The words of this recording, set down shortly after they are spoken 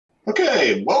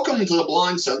Okay, welcome to the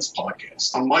Blind Sense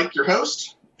Podcast. I'm Mike, your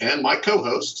host, and my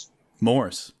co-host,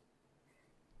 Morse.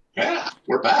 Yeah,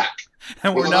 we're back.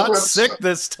 And we're not sick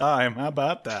this time. How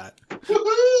about that?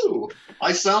 Woohoo!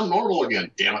 I sound normal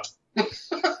again, damn it.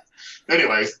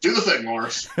 Anyways, do the thing,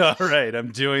 Morris. All right,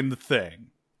 I'm doing the thing.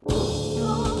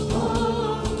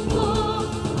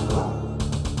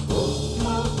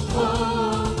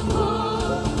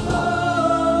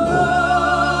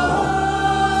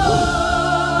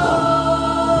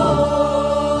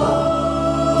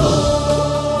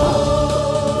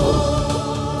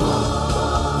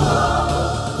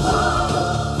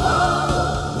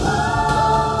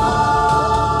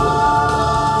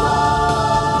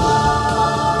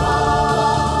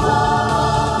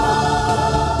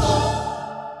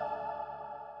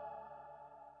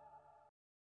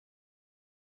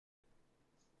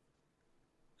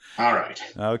 All right.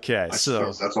 Okay, I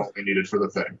suppose that's all we needed for the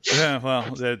thing. Yeah,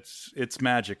 well, it's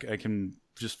magic. I can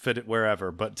just fit it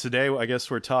wherever. But today, I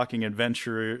guess we're talking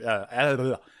Aventuria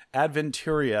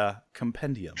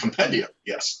Compendium. Compendium,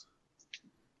 yes.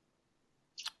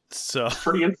 So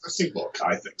pretty interesting book,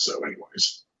 I think so.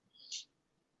 Anyways.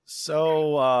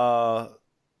 So,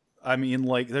 I mean,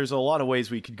 like, there's a lot of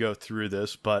ways we could go through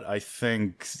this, but I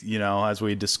think, you know, as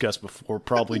we discussed before,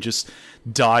 probably just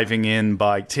diving in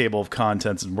by table of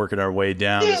contents and working our way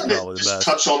down is probably the best.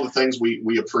 Touch on the things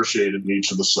we appreciated in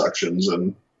each of the sections,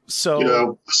 and so, you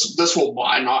know, this will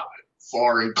by not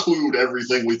far include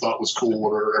everything we thought was cool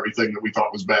or everything that we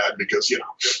thought was bad, because, you know,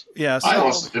 yeah, so, I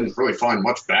honestly didn't really find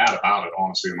much bad about it,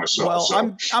 honestly, myself. Well,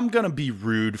 so. I'm going to be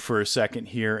rude for a second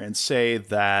here and say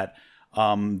that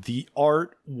the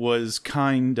art was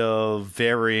kind of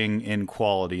varying in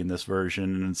quality in this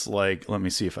version, and it's like, let me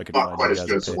see if I can not quite as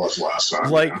good as it was last time.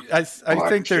 Like, yeah. I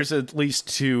think there's at least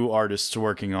two artists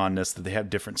working on this that they have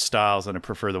different styles, and I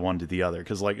prefer the one to the other.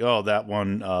 Because, like, oh, that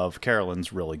one of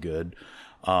Carolyn's really good,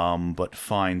 but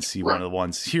fine. See, one of the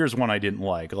ones here's one I didn't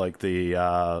like the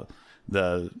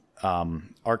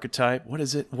archetype. What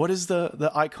is it? What is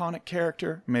the iconic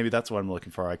character? Maybe that's what I'm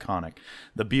looking for. Iconic.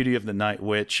 The Beauty of the Night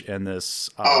Witch and this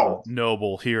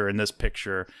noble here in this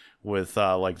picture with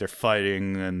like they're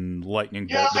fighting and lightning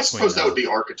bolt. Yeah, I suppose that would be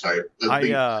archetype.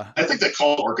 I think they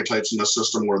call archetypes in the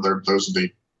system where those are the,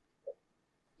 at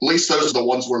least those are the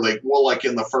ones where they, well, like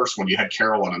in the first one you had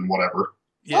Carolyn and whatever.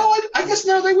 Yeah. Oh, I guess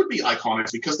now they would be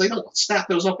iconics because they don't snap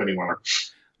those up anymore.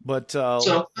 But,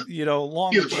 you know,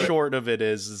 long and short of it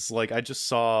is like, I just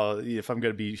saw, if I'm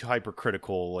going to be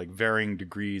hypercritical, like varying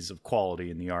degrees of quality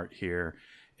in the art here.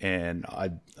 And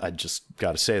I just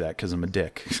got to say that because I'm a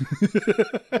dick.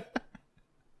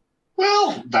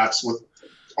 Well, that's what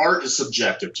art is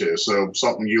subjective too. So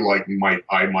something you like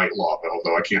I might love it,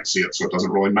 although I can't see it. So it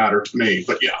doesn't really matter to me,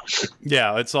 but yeah.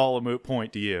 Yeah. It's all a moot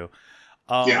point to you.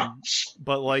 Yeah.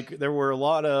 But like, there were a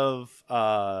lot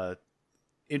of,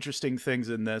 interesting things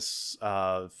in this,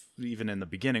 even in the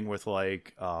beginning with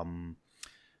like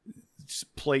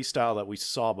play style that we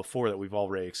saw before that we've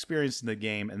already experienced in the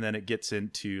game, and then it gets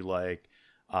into like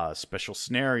special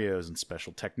scenarios and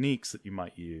special techniques that you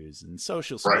might use and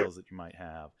social skills that you might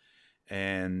have,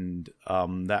 and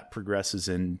that progresses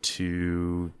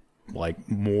into like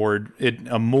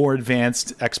a more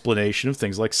advanced explanation of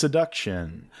things like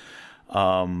seduction.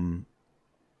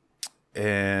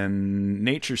 And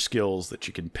nature skills that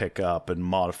you can pick up and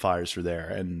modifiers are there.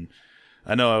 And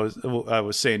I know I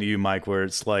was saying to you, Mike, where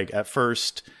it's like at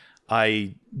first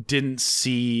I didn't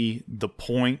see the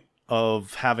point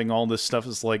of having all this stuff.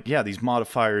 It's like, yeah, these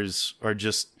modifiers are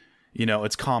just, you know,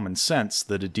 it's common sense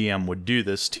that a DM would do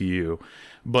this to you.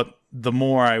 But the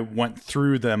more I went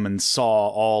through them and saw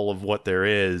all of what there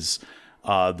is,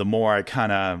 the more I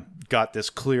kind of got this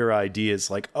clear idea. It's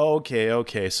like,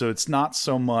 okay, so it's not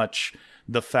so much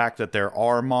the fact that there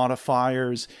are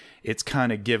modifiers, it's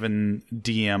kind of given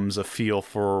DMs a feel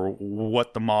for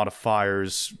what the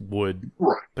modifiers would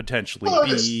potentially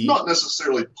be. It's not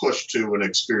necessarily pushed to an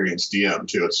experienced DM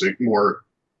too. It's more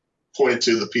pointed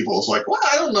to the people. It's like, well,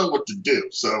 I don't know what to do,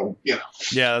 so you know.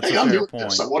 Yeah, that's a fair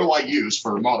point. So what do I use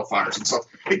for modifiers and stuff?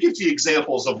 It gives you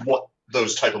examples of what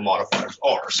those type of modifiers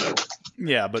are. So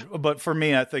yeah, but for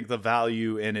me, I think the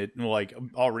value in it, like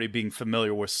already being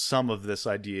familiar with some of this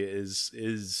idea,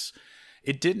 is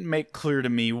it didn't make clear to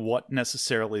me what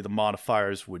necessarily the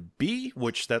modifiers would be,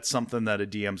 which that's something that a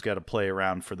DM's got to play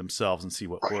around for themselves and see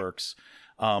what works.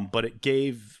 But it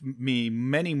gave me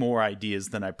many more ideas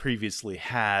than I previously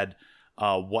had.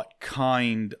 What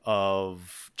kind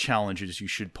of challenges you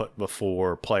should put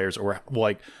before players, or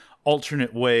like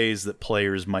alternate ways that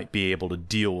players might be able to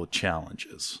deal with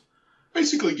challenges.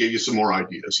 Basically gave you some more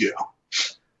ideas, yeah.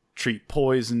 treat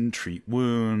poison, treat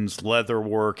wounds,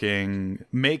 leatherworking,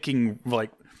 making like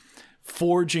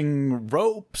forging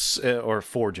ropes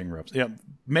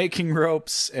making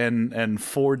ropes and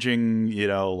forging, you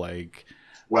know, like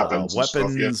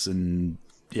weapons and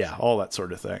all that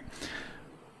sort of thing.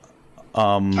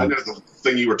 I know the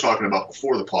thing you were talking about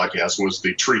before the podcast was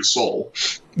the treat soul.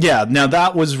 Yeah, now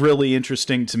that was really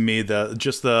interesting to me.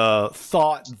 Just the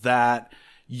thought that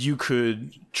you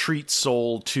could treat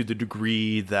soul to the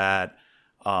degree that,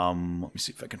 let me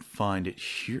see if I can find it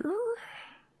here.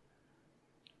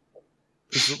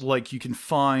 Is like you can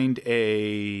find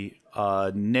a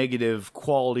negative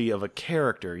quality of a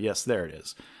character. Yes, there it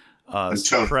is.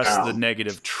 Suppress the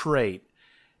negative trait.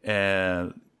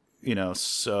 And, you know,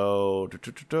 so,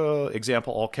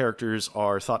 example, all characters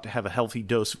are thought to have a healthy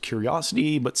dose of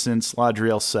curiosity, but since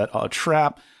Ladriel set a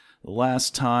trap, the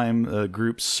last time the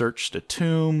group searched a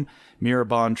tomb,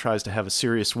 Mirabon tries to have a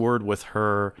serious word with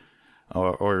her,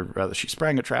 or rather she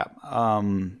sprang a trap,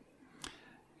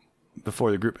 before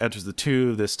the group enters the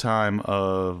tomb. This time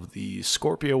of the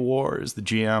Scorpio Wars, the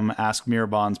GM asked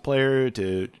Mirabon's player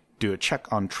to do a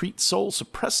check on treat soul,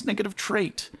 suppress negative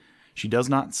trait. She does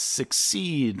not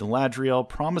succeed. Ladriel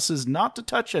promises not to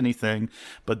touch anything,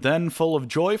 but then, full of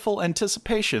joyful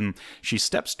anticipation, she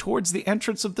steps towards the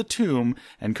entrance of the tomb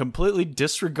and completely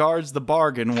disregards the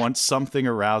bargain once something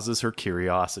arouses her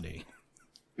curiosity.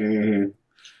 Mm-hmm.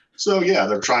 So, yeah,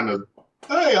 they're trying to,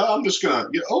 hey, I'm just going to,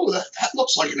 that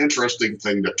looks like an interesting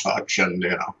thing to touch. And,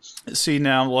 see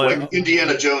now, like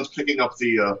Indiana Jones picking up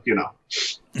the,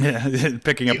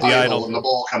 picking up the idol. And the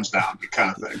ball comes down,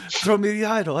 kind of thing. Throw me the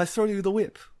idol, I throw you the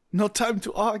whip. No time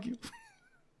to argue.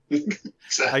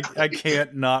 Exactly. I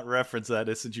can't not reference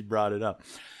that since you brought it up.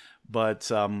 But,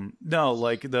 no,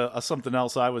 like something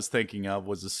else I was thinking of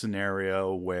was a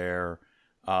scenario where,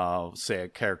 say a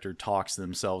character talks to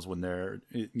themselves when they're,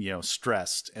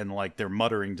 stressed, and like they're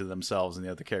muttering to themselves, and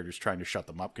the other character's trying to shut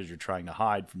them up because you're trying to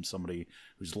hide from somebody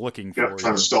who's looking for you.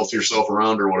 Trying to stealth yourself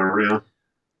around or whatever,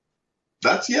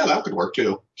 that could work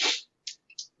too.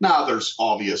 Now there's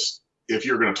obvious, if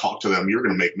you're going to talk to them, you're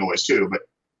going to make noise too, but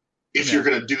if you're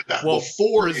going to do that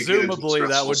before presumably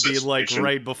that would be like situation,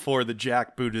 right before the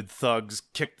jackbooted thugs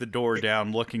kick the door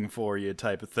down looking for you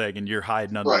type of thing, and you're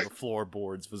hiding under the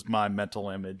floorboards was my mental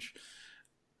image.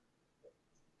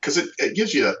 Because it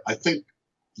gives you, I think,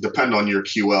 depend on your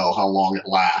QL, how long it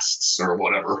lasts or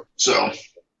whatever. So,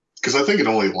 because I think it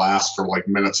only lasts for like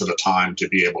minutes at a time to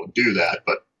be able to do that,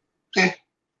 but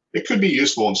it could be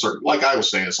useful in certain, like I was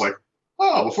saying, it's like,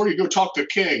 before you go talk to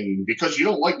King, because you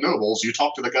don't like nobles, you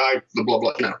talk to the guy, the blah,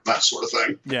 blah, that sort of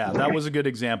thing. Yeah, that was a good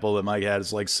example that Mike had.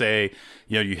 Is like, say,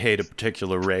 you hate a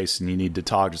particular race and you need to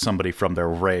talk to somebody from their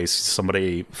race.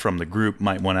 Somebody from the group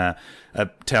might want to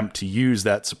attempt to use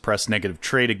that suppressed negative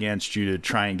trait against you to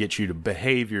try and get you to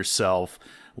behave yourself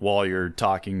while you're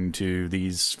talking to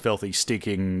these filthy,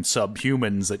 stinking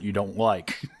subhumans that you don't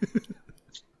like.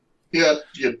 Yeah,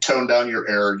 you tone down your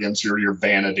arrogance or your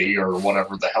vanity or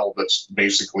whatever the hell that's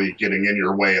basically getting in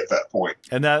your way at that point.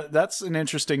 And that's an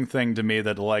interesting thing to me,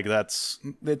 that like it's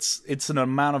an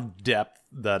amount of depth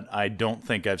that I don't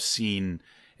think I've seen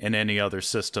in any other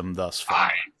system thus far.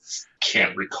 I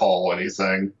can't recall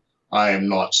anything. I am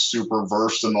not super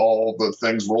versed in all the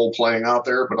things role-playing out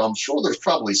there, but I'm sure there's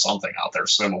probably something out there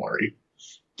similarly.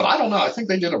 But I don't know. I think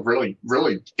they did a really,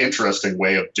 really interesting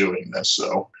way of doing this,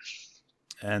 so...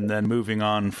 And then moving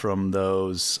on from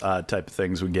those type of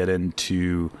things, we get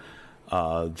into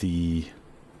the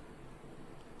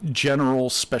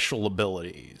general special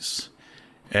abilities.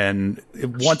 And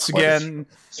once again,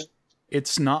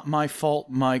 it's not my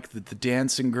fault, Mike, that the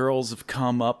dancing girls have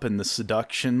come up in the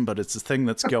seduction, but it's a thing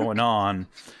that's going on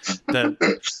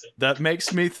that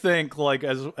makes me think, like,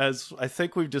 as I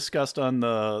think we've discussed on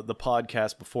the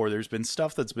podcast before, there's been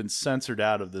stuff that's been censored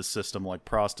out of this system, like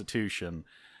prostitution,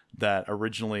 that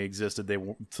originally existed, they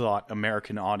thought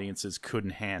American audiences couldn't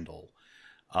handle.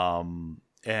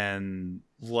 And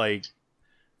like,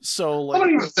 so like, I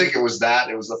don't even think it was that.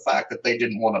 It was the fact that they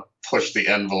didn't want to push the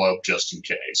envelope just in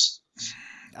case.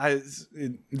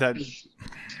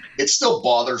 It still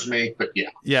bothers me, but yeah.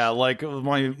 Yeah, like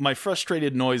my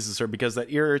frustrated noises are because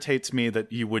that irritates me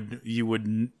that you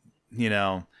would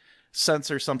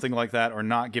censor something like that, or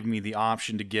not give me the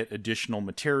option to get additional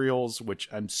materials, which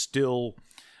I'm still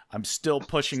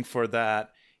pushing for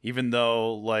that, even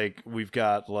though like we've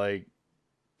got like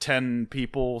 10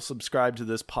 people subscribed to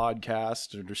this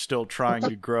podcast and are still trying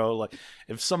to grow. Like,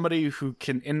 if somebody who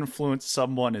can influence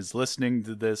someone is listening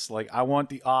to this, like, I want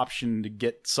the option to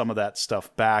get some of that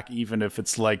stuff back, even if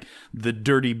it's like the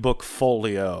dirty book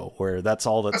folio where that's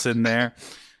all that's in there.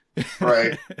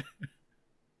 Right.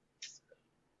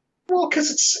 Well,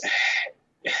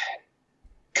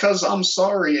 because I'm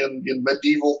sorry, in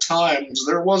medieval times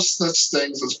there was such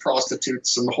things as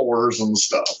prostitutes and whores and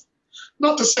stuff.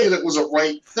 Not to say that it was a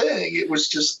right thing. It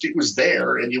was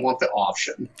there, and you want the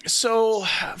option. So,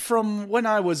 from when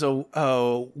I was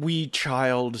a wee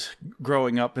child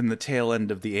growing up in the tail end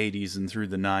of the 80s and through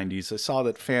the 90s, I saw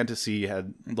that fantasy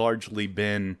had largely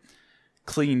been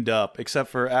cleaned up, except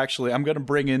for, actually, I'm going to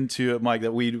bring into it, Mike,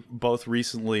 that we both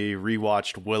recently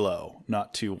rewatched Willow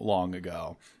not too long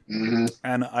ago. Mm-hmm.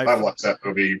 And I watch that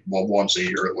movie once a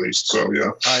year at least, so yeah.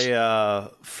 I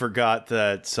forgot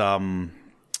that...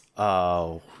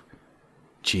 oh,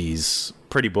 geez,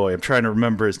 pretty boy. I'm trying to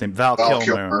remember his name. Val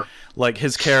Kilmer. Like,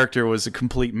 his character was a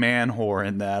complete man whore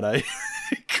in that. I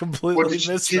completely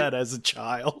missed that as a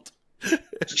child.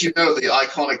 Did you know the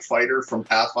iconic fighter from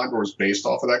Pathfinder was based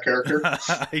off of that character?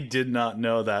 I did not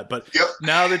know that, but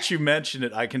now that you mention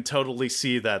it, I can totally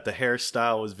see that. The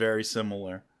hairstyle was very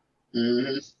similar.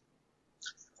 Mm-hmm.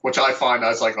 Which I find, I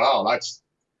was like, oh,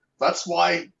 that's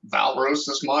why Valros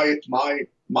is my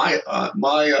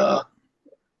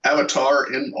avatar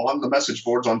on the message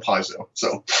boards on Paizo.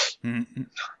 So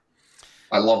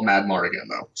I love Mad Mardigan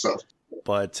though. So,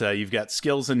 but you've got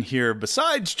skills in here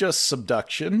besides just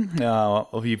subduction.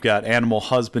 You've got animal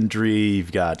husbandry.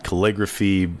 You've got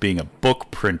calligraphy, being a book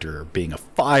printer, being a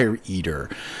fire eater.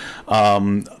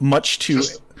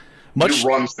 Much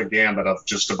runs the gambit of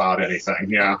just about anything,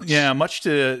 yeah. Yeah, much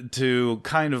to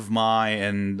kind of my,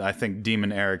 and I think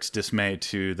Demon Eric's dismay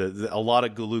too, a lot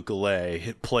of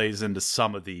Galukale plays into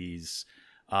some of these.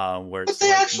 Where but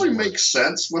they actually make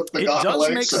sense with the Galukale. It does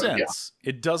make sense. Yeah.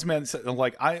 It does make sense.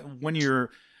 Like, when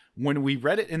we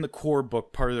read it in the core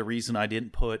book, part of the reason I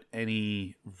didn't put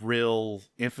any real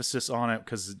emphasis on it,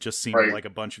 because it just seemed like a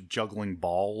bunch of juggling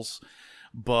balls.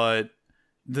 But...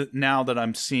 now that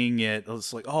I'm seeing it,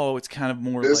 it's like, oh, it's kind of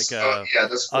more like a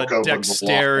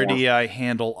dexterity, I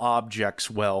handle objects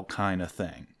well kind of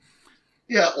thing.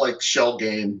 Yeah, like shell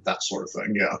game, that sort of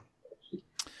thing, yeah.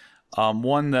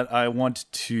 One that I want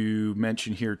to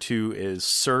mention here, too, is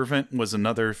Servant was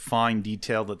another fine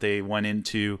detail that they went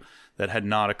into that had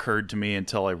not occurred to me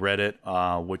until I read it,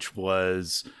 which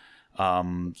was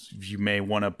you may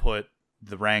want to put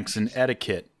the ranks in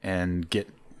etiquette and get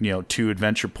 2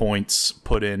 adventure points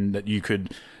put in that you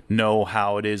could know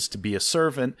how it is to be a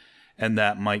servant, and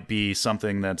that might be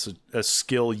something that's a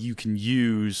skill you can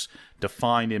use to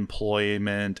find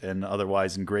employment and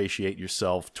otherwise ingratiate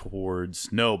yourself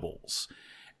towards nobles.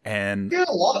 And yeah,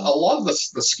 a lot of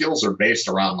the skills are based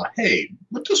around like, hey,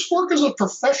 would this work as a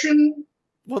profession?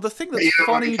 Well, the thing that's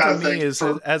funny to me is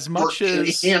as much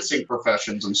as enhancing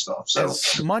professions and stuff. So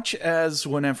as much as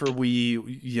whenever we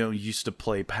used to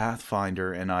play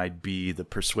Pathfinder and I'd be the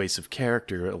persuasive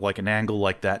character, like an angle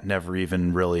like that never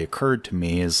even really occurred to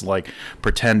me, is like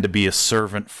pretend to be a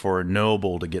servant for a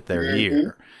noble to get their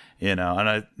ear, And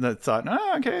I thought,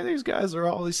 okay, these guys are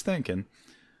always thinking.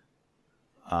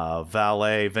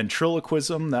 Valet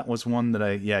ventriloquism, that was one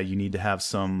that you need to have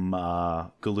some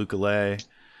Galukale.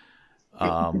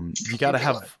 You gotta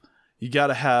have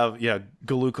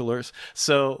Galukalers.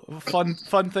 So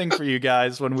fun thing for you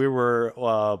guys when we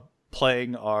were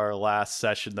playing our last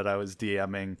session that I was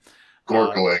DMing.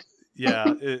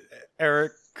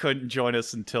 Eric couldn't join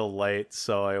us until late,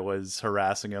 so I was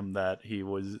harassing him that he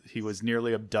was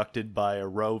nearly abducted by a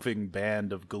roving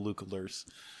band of Galukalers.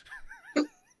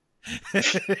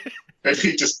 And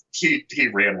he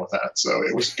ran with that, so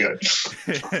it was good.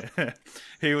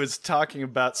 He was talking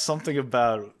about something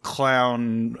about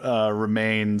clown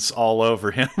remains all over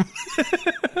him,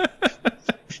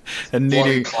 and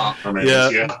needing clown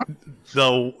remains,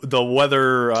 the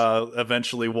weather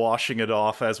eventually washing it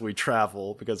off as we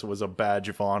travel because it was a badge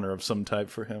of honor of some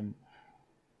type for him.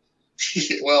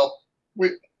 Well,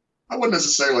 I wouldn't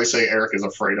necessarily say Eric is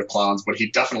afraid of clowns, but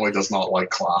he definitely does not like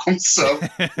clowns. So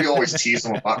we always tease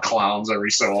him about clowns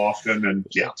every so often. And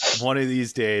yeah, one of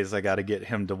these days I got to get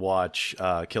him to watch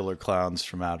Killer Clowns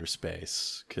from Outer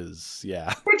Space.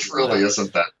 Which really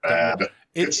isn't that bad.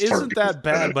 It isn't that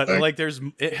bad, but like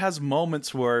it has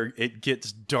moments where it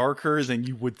gets darker than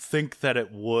you would think that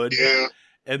it would. Yeah.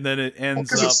 And then it ends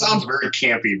because it sounds very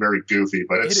campy, very goofy,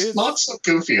 but it's not so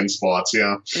goofy in spots,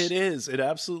 yeah. It is. It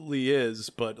absolutely is.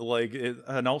 But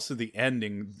and also the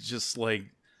ending, just like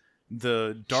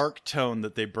the dark tone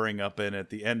that they bring up in it,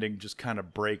 the ending just kind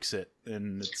of breaks it,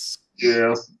 and it's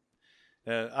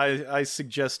I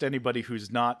suggest anybody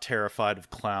who's not terrified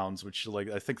of clowns, which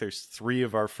I think there's 3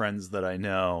 of our friends that I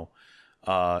know,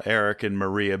 Eric and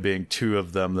Maria being 2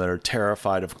 of them that are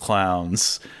terrified of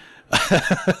clowns.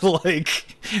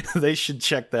 They should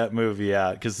check that movie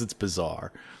out because it's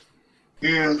bizarre.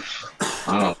 Yeah.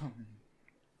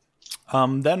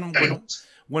 Then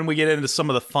when we get into some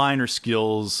of the finer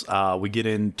skills, we get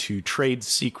into trade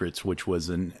secrets, which was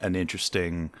an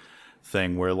interesting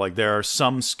thing where like there are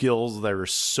some skills that are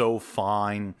so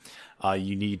fine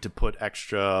you need to put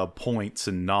extra points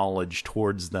and knowledge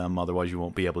towards them, otherwise you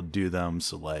won't be able to do them.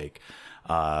 So like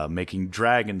making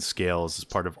dragon scales as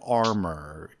part of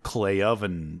armor, clay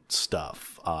oven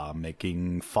stuff,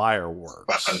 making fireworks.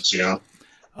 Weapons, yeah.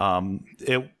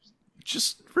 It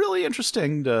just really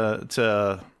interesting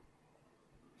to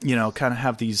you know, kind of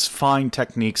have these fine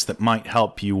techniques that might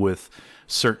help you with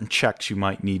certain checks you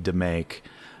might need to make.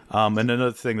 And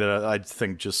another thing that I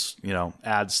think just, you know,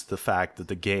 adds to the fact that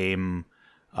the game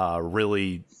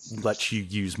really lets you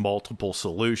use multiple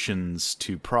solutions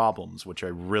to problems, which I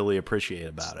really appreciate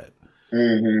about it.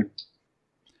 Mm-hmm.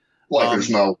 Like there's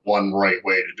no one right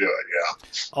way to do it, yeah.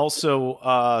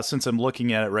 Also, since I'm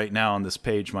looking at it right now on this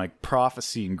page, Mike,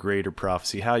 prophecy and greater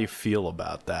prophecy, how you feel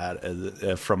about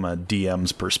that from a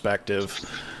DM's perspective?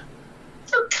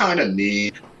 They're kind of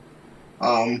neat.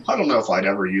 I don't know if I'd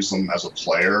ever use them as a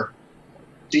player.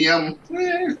 DM,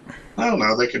 I don't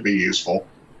know, they could be useful.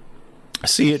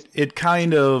 See, it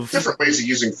kind of... different ways of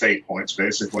using fate points,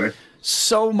 basically.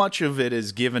 So much of it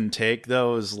is give and take,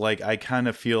 though, is like, I kind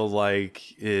of feel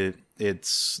like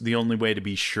it's the only way to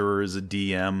be sure as a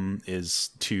DM is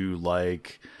to,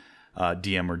 like,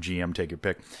 DM or GM, take your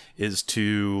pick, is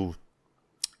to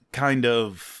kind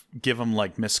of give them,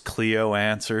 like, Miss Cleo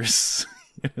answers.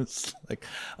 It's like,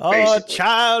 oh, basically,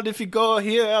 child, if you go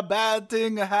here, a bad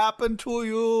thing will happen to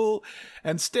you.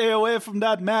 And stay away from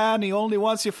that man. He only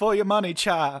wants you for your money,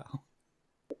 child.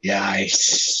 Yeah,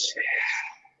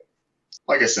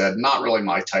 like I said, not really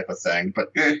my type of thing,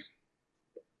 but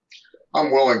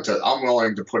I'm willing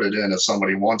to put it in if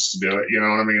somebody wants to do it. You know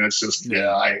what I mean? It's just,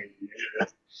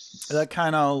 That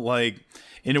kind of, like,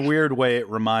 in a weird way, it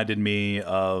reminded me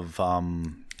of,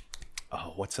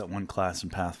 what's that one class in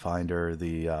Pathfinder?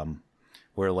 The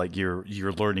where like you're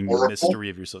learning the mystery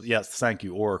of yourself. Yes, thank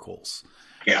you, oracles.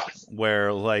 Yeah.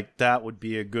 Where like that would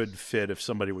be a good fit if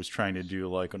somebody was trying to do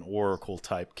like an oracle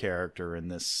type character in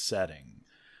this setting.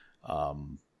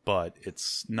 But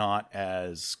it's not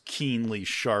as keenly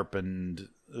sharpened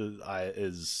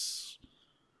as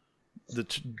the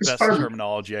best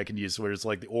terminology I can use, where it's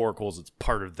like the oracles, it's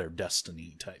part of their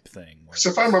destiny type thing. So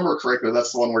if I remember correctly,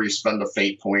 that's the one where you spend a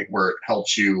fate point where it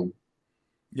helps you.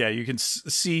 Yeah, you can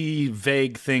see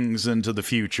vague things into the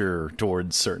future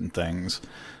towards certain things.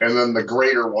 And then the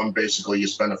greater one, basically, you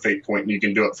spend a fate point and you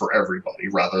can do it for everybody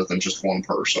rather than just one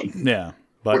person. Yeah.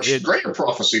 But greater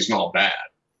prophecy is not bad.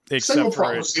 Except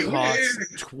for it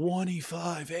costs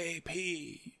 25 AP.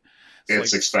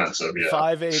 It's like expensive, yeah.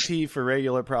 5 AP for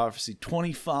regular prophecy,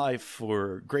 25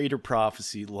 for greater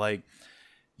prophecy. Like,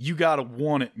 you gotta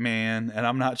want it, man. And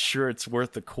I'm not sure it's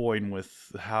worth the coin with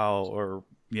the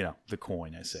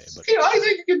coin, I say. But I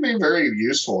think it could be very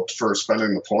useful for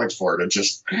spending the points for it. It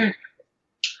just,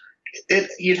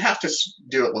 you'd have to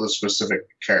do it with a specific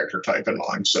character type in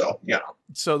mind. So, yeah.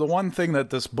 So the one thing that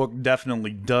this book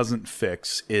definitely doesn't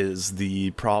fix is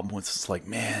the problem with, it's like,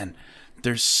 man,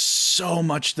 there's so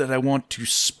much that I want to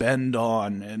spend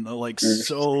on, and like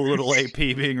so little AP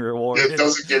being rewarded. It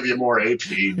doesn't give you more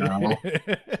AP, no.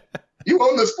 You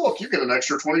own this book, you get an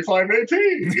extra 25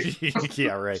 AP.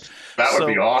 Yeah, right. That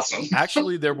would be awesome.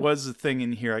 Actually, there was a thing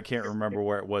in here, I can't remember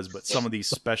where it was, but some of these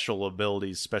special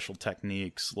abilities, special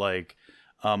techniques, like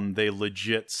they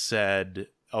legit said,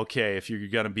 okay, if you're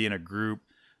going to be in a group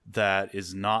that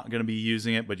is not going to be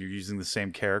using it, but you're using the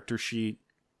same character sheet,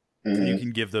 you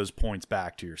can give those points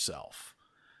back to yourself,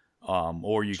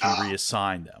 or you can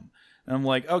reassign them. And I'm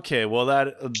like, okay, well,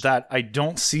 that I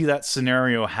don't see that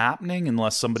scenario happening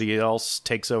unless somebody else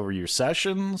takes over your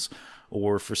sessions,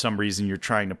 or for some reason you're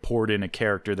trying to port in a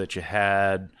character that you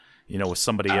had, with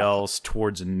somebody else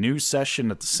towards a new session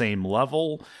at the same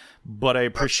level. But I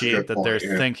appreciate that they're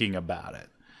thinking about it.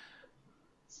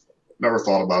 Never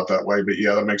thought about that way, but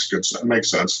yeah, that makes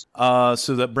sense.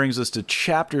 So that brings us to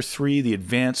Chapter 3, the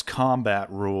Advanced Combat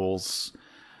Rules.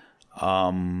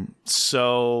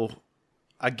 So,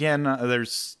 again,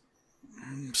 there's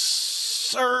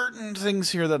certain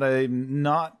things here that I'm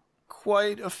not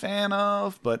quite a fan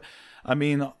of, but, I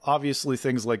mean, obviously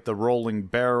things like the rolling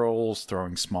barrels,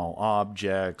 throwing small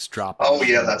objects, dropping... Oh,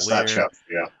 yeah, that's that chapter,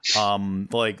 yeah.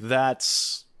 Like,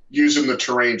 that's... using the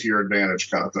terrain to your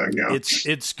advantage kind of thing, yeah.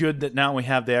 It's good that now we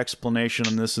have the explanation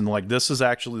on this, and like this is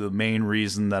actually the main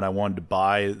reason that I wanted to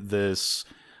buy this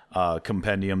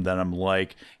compendium, that I'm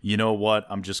like, you know what,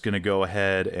 I'm just going to go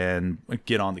ahead and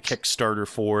get on the Kickstarter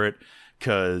for it,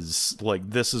 because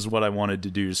like this is what I wanted to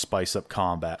do to spice up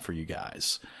combat for you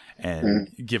guys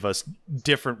and give us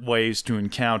different ways to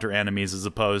encounter enemies, as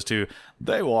opposed to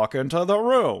they walk into the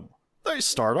room, they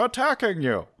start attacking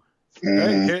you,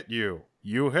 they hit you,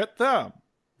 you hit them,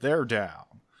 they're down.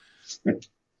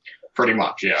 Pretty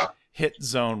much, yeah. Hit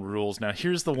zone rules. Now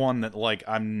here's the one that like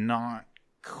I'm not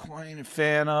quite a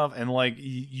fan of, and like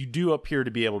you do appear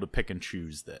to be able to pick and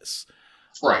choose this,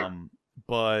 right?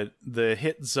 But the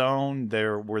hit zone,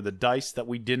 there were the dice that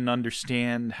we didn't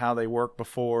understand how they work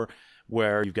before,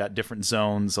 where you've got different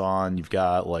zones on. You've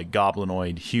got like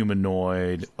goblinoid,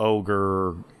 humanoid,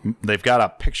 ogre. They've got a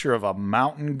picture of a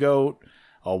mountain goat,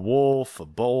 a wolf, a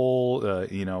bull,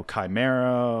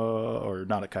 chimera, or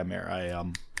not a chimera,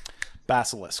 a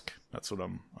basilisk. That's what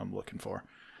I'm looking for.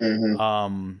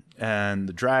 And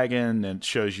the dragon, and it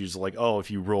shows you like, oh, if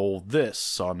you roll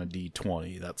this on a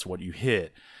d20, that's what you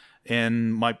hit.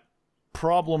 And my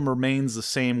problem remains the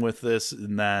same with this,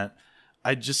 in that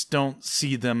I just don't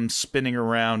see them spinning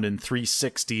around in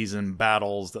 360s in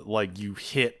battles that like you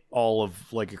hit all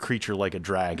of like a creature like a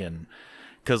dragon.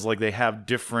 Because like they have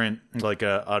different, like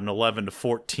an 11 to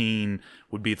 14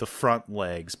 would be the front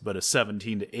legs, but a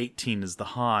 17 to 18 is the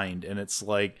hind. And it's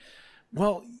like,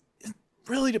 well, it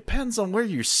really depends on where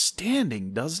you're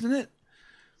standing, doesn't it?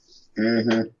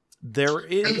 There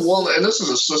is... Well, and this is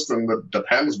a system that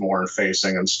depends more on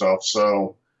facing and stuff,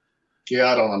 so... Yeah,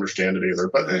 I don't understand it either.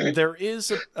 But there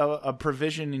is a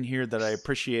provision in here that I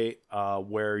appreciate,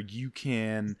 where you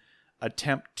can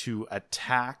attempt to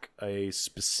attack a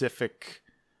specific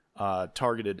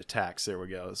targeted attacks. There we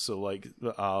go. So, like,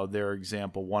 their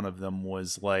example, one of them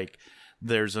was like,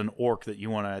 there's an orc that you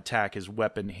want to attack his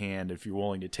weapon hand. If you're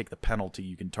willing to take the penalty,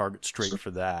 you can target straight for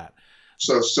that.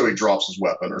 So he drops his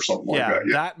weapon or something like that.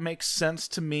 Yeah, that makes sense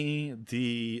to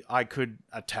me. I could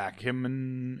attack him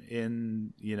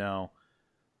in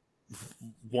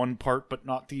one part but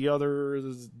not the other.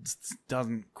 It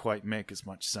doesn't quite make as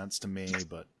much sense to me.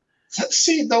 But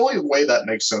see, the only way that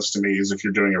makes sense to me is if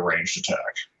you're doing a ranged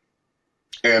attack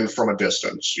and from a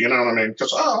distance. You know what I mean?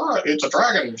 Because it's a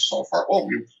dragon so far. Oh,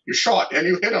 you shot and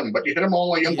you hit him, but you hit him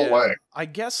only in the leg. I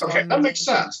guess that makes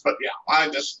sense. But yeah, I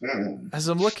just as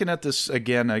I'm looking at this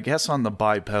again, I guess on the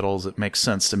bipedals, it makes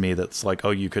sense to me. That's like,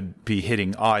 oh, you could be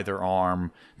hitting either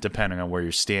arm depending on where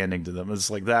you're standing to them.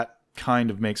 It's like that kind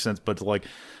of makes sense. But like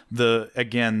the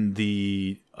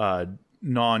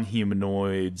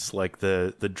non-humanoids, like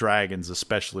the dragons,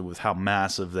 especially with how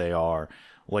massive they are.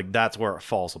 Like, that's where it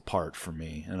falls apart for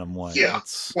me. And I'm like, yeah.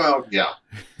 Well, yeah.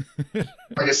 Like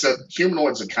I said,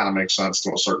 humanoids, it kind of makes sense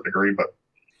to a certain degree, but,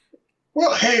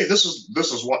 well, hey, this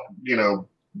is what,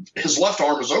 his left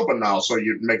arm is open now, so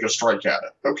you make a strike at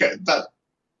it. Okay, that,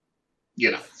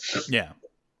 Yeah.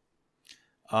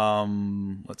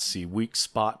 Let's see, weak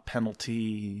spot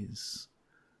penalties.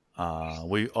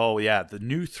 The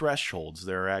new thresholds.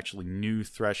 There are actually new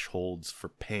thresholds for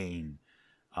pain.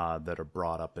 That are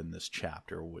brought up in this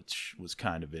chapter, which was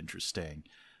kind of interesting.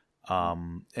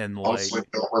 And like, honestly, I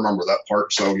don't remember that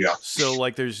part, so yeah. So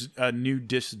like, there's new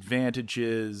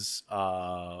disadvantages.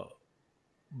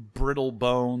 Brittle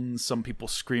bones. Some people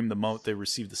scream the moment they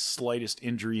receive the slightest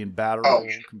injury in battle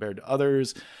compared to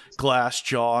others. Glass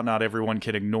jaw. Not everyone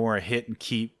can ignore a hit and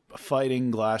keep fighting.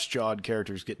 Glass-jawed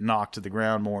characters get knocked to the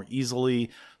ground more easily,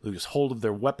 lose hold of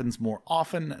their weapons more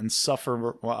often, and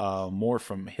suffer more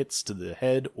from hits to the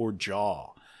head or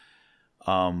jaw.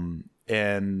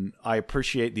 And I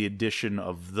appreciate the addition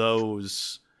of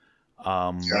those. Yeah, I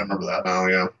remember that now,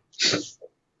 yeah.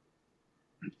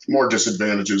 More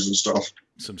disadvantages and stuff.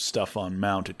 Some stuff on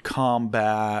mounted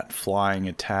combat, flying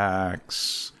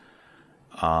attacks,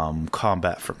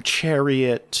 combat from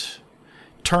chariot,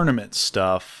 tournament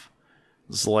stuff.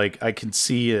 It's like, I can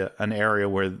see an area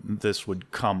where this would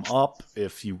come up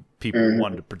if people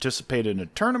wanted to participate in a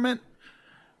tournament,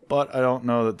 but I don't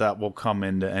know that will come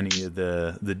into any of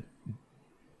the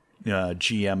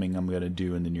GMing I'm going to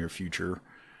do in the near future.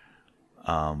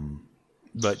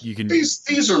 But you can.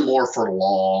 These are more for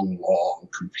long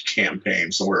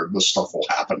campaigns where this stuff will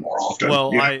happen more often.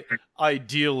 Well,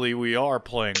 ideally we are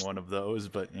playing one of those,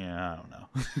 but yeah, I don't know.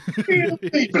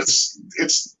 But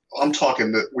it's. I'm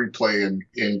talking that we play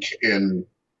in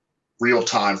real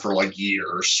time for like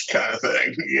years, kind of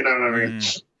thing. You know what I mean?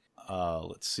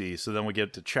 Let's see. So then we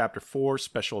get to Chapter 4,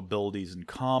 Special Abilities in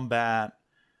Combat,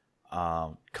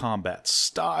 Combat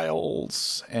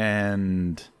Styles,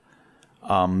 and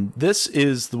this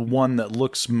is the one that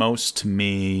looks most to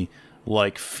me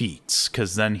like feats,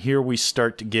 because then here we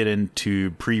start to get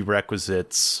into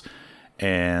prerequisites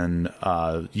and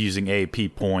using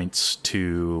AP points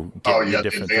to get the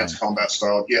different advanced combat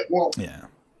style. Yeah, well, yeah.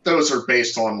 those are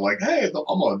based on like, hey,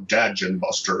 I'm a dad gen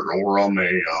buster, or I'm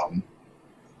a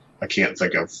I can't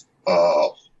think of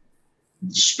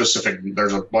specific.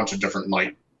 There's a bunch of different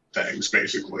knight things,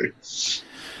 basically.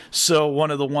 So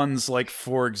one of the ones, like,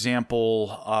 for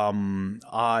example,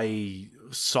 I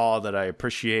saw that I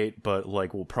appreciate, but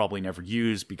like will probably never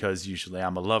use because usually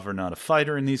I'm a lover, not a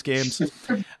fighter in these games,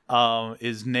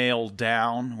 is Nail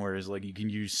Down, whereas like you can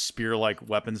use spear-like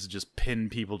weapons to just pin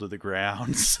people to the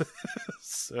ground.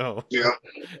 So yeah.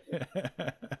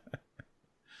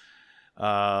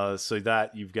 So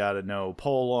that you've got to know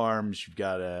pole arms, you've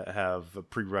got to have a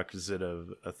prerequisite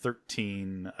of a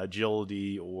 13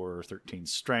 agility or 13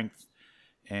 strength,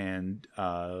 and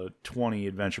 20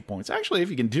 adventure points. Actually, if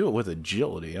you can do it with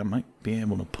agility, I might be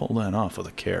able to pull that off with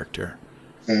a character.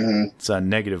 Mm-hmm. It's a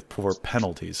 -4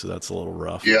 penalty, so that's a little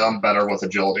rough. Yeah, I'm better with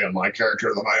agility on my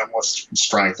character than I am with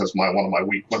strength as one of my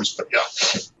weak ones, but yeah.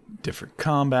 Different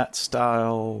combat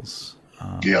styles.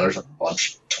 Yeah, there's a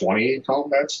bunch. 20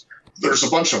 combats. There's a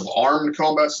bunch of armed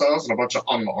combat styles and a bunch of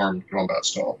unarmed combat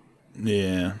styles.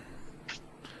 Yeah.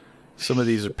 Some of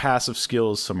these are passive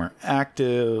skills, some are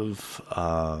active.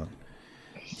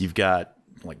 You've got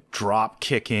like drop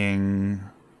kicking,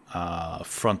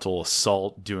 frontal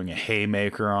assault, doing a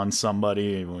haymaker on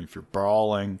somebody if you're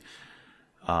brawling,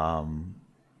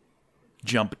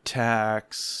 jump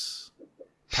attacks,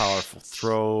 powerful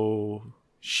throw,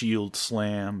 shield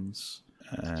slams.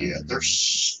 Yeah,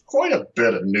 there's quite a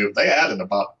bit of new. They added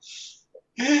about,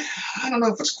 I don't know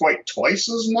if it's quite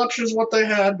twice as much as what they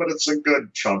had, but it's a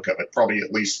good chunk of it. Probably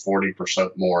at least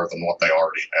 40% more than what they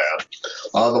already had.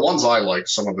 The ones I like,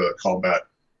 some of the combat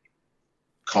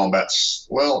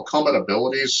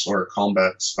abilities or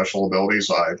combat special abilities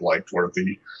I liked were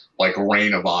the, like,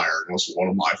 Rain of Iron was one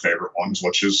of my favorite ones,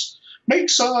 which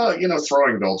makes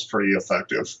throwing builds pretty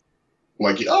effective.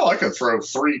 Like, I could throw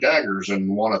 3 daggers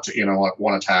in one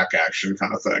attack action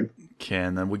kind of thing. Okay,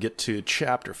 and then we get to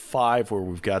chapter 5 where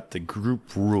we've got the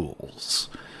group rules.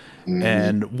 Mm-hmm.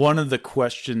 And one of the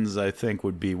questions I think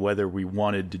would be whether we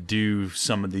wanted to do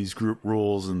some of these group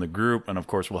rules in the group. And of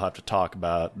course, we'll have to talk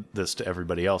about this to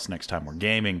everybody else next time we're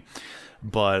gaming.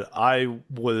 But I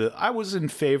was in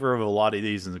favor of a lot of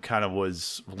these and kind of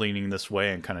was leaning this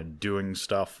way and kind of doing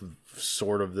stuff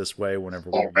sort of this way whenever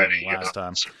we were gaming last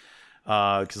time.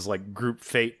 Because like group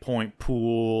fate point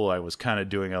pool, I was kind of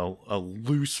doing a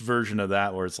loose version of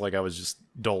that where it's like I was just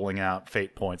doling out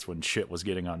fate points when shit was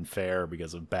getting unfair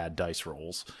because of bad dice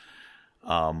rolls.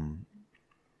 Also,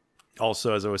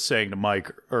 as I was saying to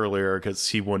Mike earlier, because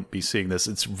he wouldn't be seeing this,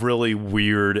 it's really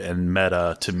weird and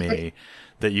meta to me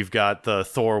that you've got the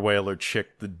Thor Whaler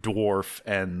chick, the dwarf,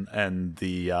 and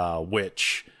the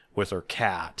witch with her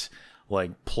cat,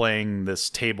 like playing this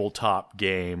tabletop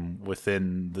game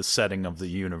within the setting of the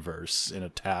universe in a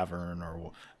tavern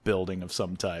or building of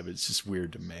some type. It's just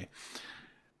weird to me.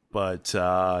 But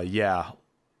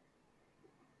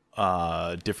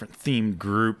different themed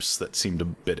groups that seemed a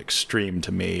bit extreme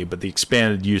to me. But the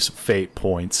expanded use of fate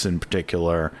points in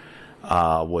particular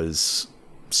was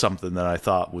something that I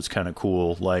thought was kind of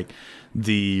cool. Like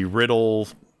the riddle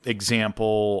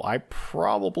example, I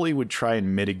probably would try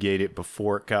and mitigate it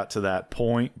before it got to that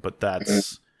point, but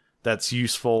that's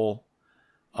useful.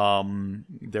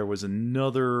 There was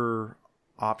another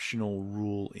optional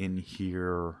rule in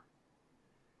here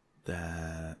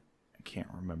that I can't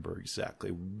remember exactly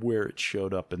where it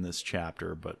showed up in this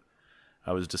chapter, but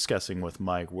I was discussing with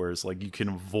Mike, whereas like you can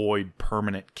avoid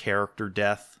permanent character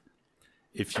death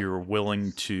if you're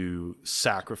willing to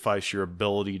sacrifice your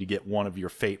ability to get one of your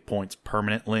fate points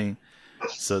permanently.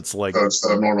 So it's like... So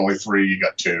instead of normally 3, you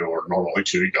got 2, or normally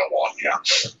 2, you got 1, yeah.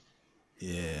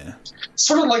 Yeah.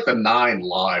 Sort of like the 9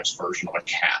 lives version of a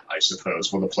cat, I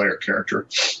suppose, with a player character.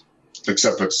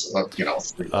 Except it's, 3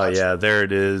 lives. Oh, yeah, there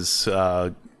it is.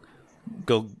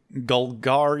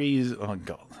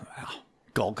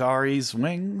 Golgari's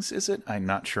Wings, is it? I'm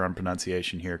not sure on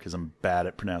pronunciation here because I'm bad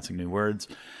at pronouncing new words.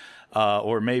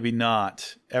 Or maybe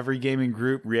not. Every gaming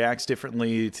group reacts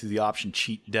differently to the option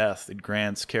cheat death. It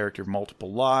grants character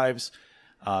multiple lives.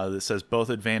 This has both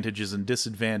advantages and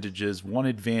disadvantages. One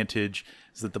advantage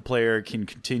is that the player can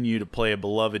continue to play a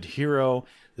beloved hero.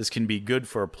 This can be good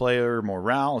for a player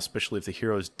morale, especially if the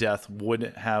hero's death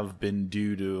wouldn't have been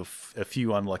due to a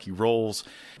few unlucky rolls.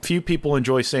 Few people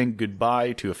enjoy saying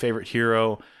goodbye to a favorite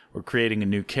hero or creating a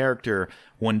new character.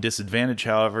 One disadvantage,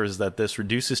 however, is that this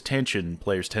reduces tension.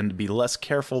 Players tend to be less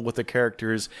careful with their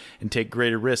characters and take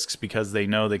greater risks because they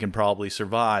know they can probably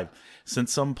survive.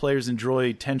 Since some players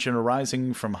enjoy tension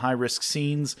arising from high-risk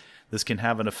scenes, this can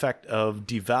have an effect of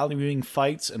devaluing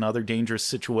fights and other dangerous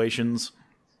situations.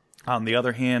 On the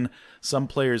other hand, some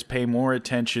players pay more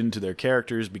attention to their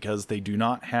characters because they do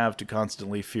not have to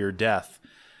constantly fear death.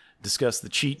 Discuss the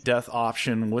cheat death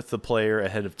option with the player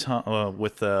ahead of time,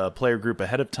 with the player group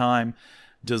ahead of time.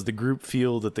 Does the group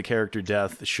feel that the character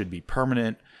death should be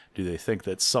permanent? Do they think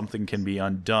that something can be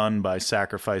undone by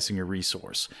sacrificing a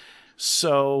resource?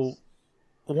 So,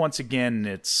 once again,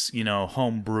 it's,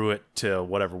 homebrew it to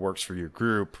whatever works for your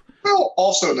group. Well,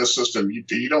 also in this system,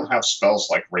 you don't have spells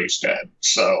like Raise Dead,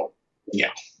 so,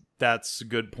 yeah. That's a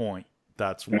good point.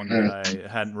 That's one that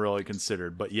I hadn't really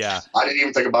considered, but yeah. I didn't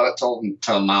even think about it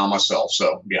till now myself,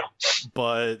 so, yeah.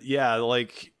 But, yeah,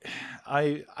 like,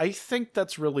 I think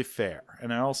that's really fair,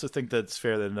 and I also think that it's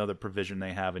fair that another provision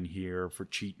they have in here for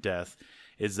cheat death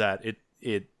is that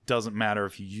it doesn't matter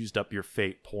if you used up your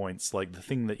fate points. Like, the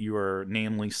thing that you are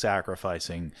namely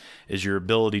sacrificing is your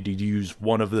ability to use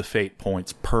one of the fate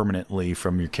points permanently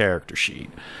from your character sheet.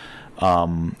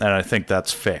 And I think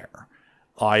that's fair.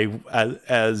 I,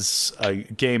 as a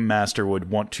game master, would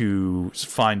want to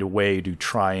find a way to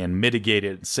try and mitigate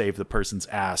it and save the person's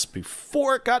ass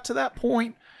before it got to that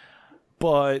point.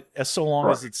 But so long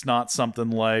as it's not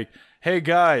something like, hey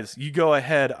guys, you go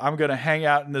ahead, I'm going to hang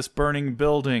out in this burning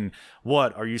building.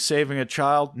 What, are you saving a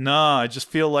child? Nah, I just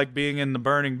feel like being in the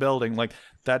burning building. Like,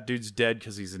 that dude's dead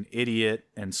because he's an idiot,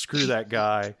 and screw that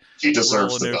guy. He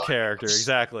deserves a new character.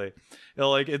 Exactly.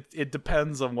 Like, it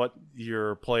depends on what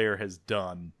your player has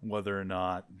done, whether or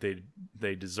not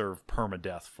they deserve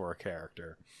permadeath for a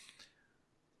character.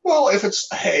 Well, if it's,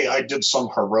 hey, I did some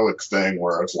heroic thing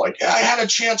where it's like, I had a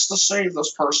chance to save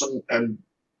this person, and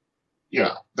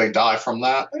they die from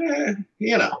that,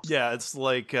 Yeah, it's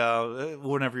like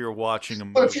whenever you're watching a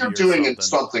movie. But if you're doing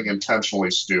something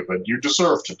intentionally stupid, you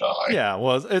deserve to die. Yeah,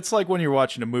 well, it's like when you're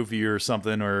watching a movie or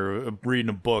something, or reading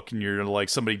a book, and you're like,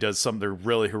 somebody does something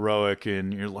really heroic,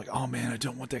 and you're like, oh man, I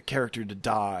don't want that character to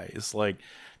die. It's like,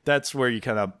 that's where you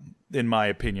kind of, in my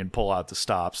opinion, pull out the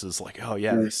stops. Is like, oh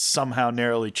yeah, they somehow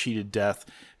narrowly cheated death,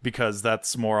 because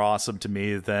that's more awesome to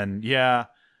me than,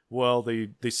 well, they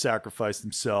sacrificed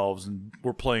themselves, and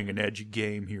we're playing an edgy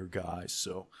game here, guys,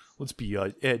 so let's be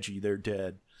edgy. They're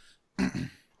dead.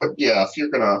 But yeah, if you're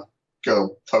going to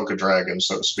go poke a dragon,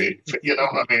 so to speak,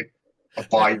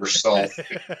 by yourself,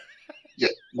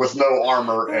 with no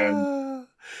armor and...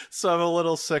 So I'm a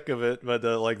little sick of it, but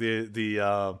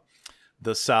the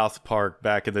South Park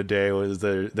back in the day was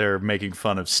they're making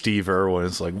fun of Steve Irwin.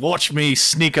 It's like, watch me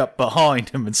sneak up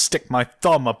behind him and stick my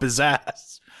thumb up his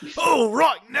ass. Oh,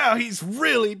 right, now he's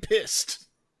really pissed.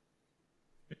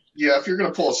 Yeah, if you're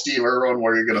going to pull a Steve Irwin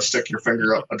where you're going to stick your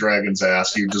finger up a dragon's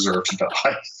ass, you deserve to die.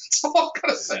 That's all I'm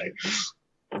going to say.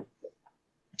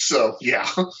 So, yeah.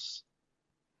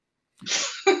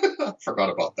 I forgot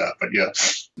about that, but yeah.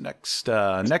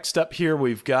 Next up here,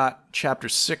 we've got Chapter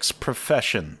 6,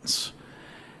 Professions.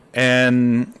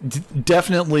 And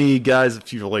definitely, guys,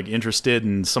 if you're interested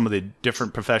in some of the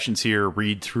different professions here,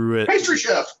 read through it. Pastry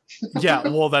chef. Yeah,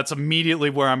 well, that's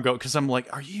immediately where I'm going, because I'm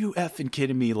like, are you effing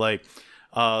kidding me? Like,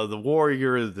 the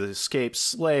warrior, the escaped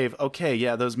slave. Okay,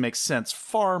 yeah, those make sense.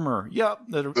 Farmer. Yep.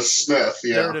 The smith.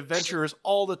 Yeah. They're adventurers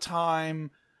all the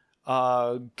time.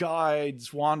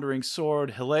 Guides, wandering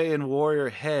sword, Helaean warrior.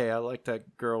 Hey, I like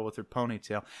that girl with her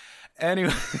ponytail.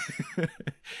 Anyway,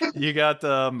 you got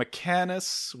the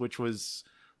Mechanist, which was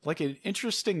like an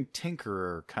interesting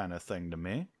tinkerer kind of thing to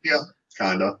me. Yeah,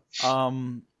 kind of.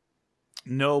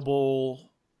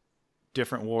 Noble,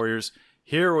 different warriors.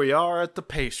 Here we are at the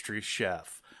Pastry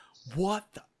Chef. What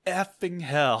the effing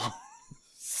hell?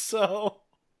 So,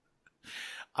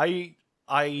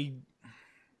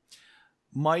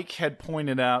 Mike had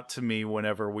pointed out to me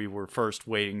whenever we were first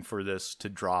waiting for this to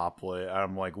drop,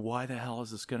 I'm like, why the hell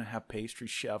is this going to have pastry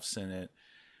chefs in it?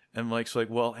 And Mike's like,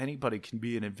 well, anybody can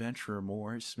be an adventurer,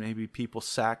 Morris. Maybe people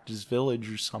sacked his village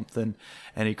or something,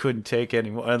 and he couldn't take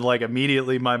anymore. And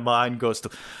immediately my mind goes to,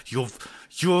 you've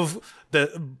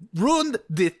ruined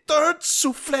the third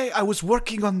souffle I was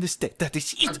working on this day. That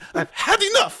is it. I've had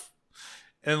enough.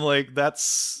 And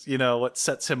that's, what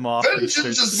sets him off. Vengeance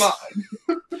is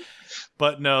mine.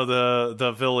 But no,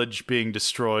 the village being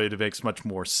destroyed makes much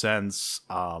more sense.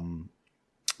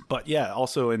 But yeah,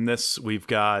 also in this, we've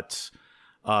got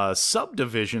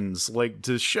subdivisions,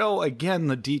 to show, again,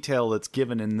 the detail that's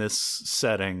given in this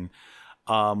setting.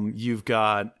 You've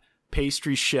got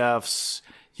pastry chefs,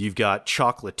 you've got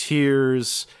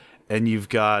chocolatiers, and you've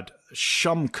got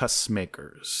shumkus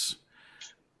makers.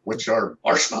 Which are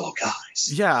marshmallow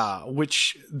guys. Yeah,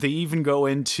 which they even go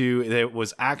into, it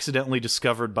was accidentally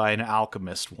discovered by an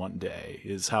alchemist one day,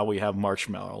 is how we have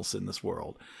marshmallows in this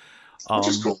world. Which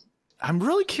is cool. I'm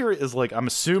really curious, I'm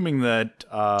assuming that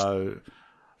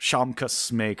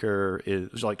Schamkus maker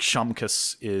is like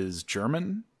Schamkus is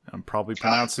German. I'm probably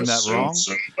pronouncing that wrong.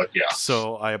 So, but yeah.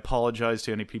 So I apologize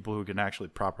to any people who can actually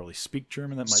properly speak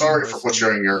German. That might Sorry for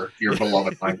butchering your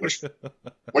beloved language.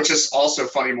 Which is also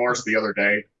funny, Morris. The other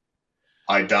day,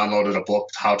 I downloaded a book,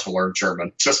 How to Learn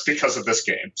German, just because of this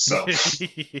game. So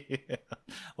yeah.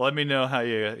 Let me know how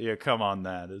you come on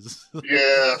that.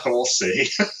 Yeah, we'll see.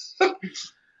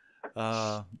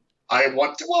 I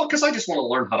want to, because I just want to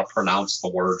learn how to pronounce the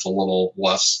words a little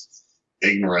less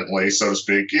ignorantly, so to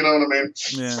speak. You know what I mean?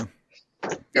 Yeah.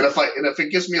 And if it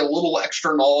gives me a little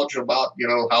extra knowledge about,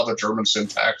 how the German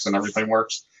syntax and everything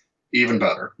works, even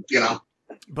better,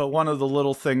 But one of the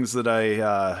little things that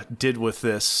I did with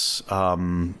this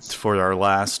for our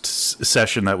last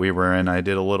session that we were in, I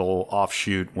did a little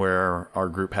offshoot where our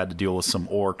group had to deal with some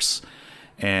orcs.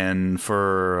 And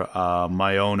for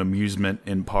my own amusement,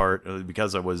 in part,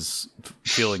 because I was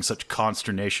feeling such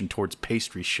consternation towards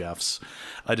pastry chefs,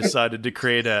 I decided to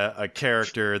create a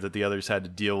character that the others had to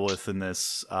deal with in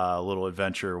this little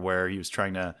adventure where he was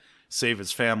trying to save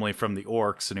his family from the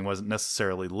orcs, and he wasn't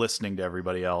necessarily listening to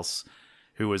everybody else,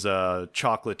 who was a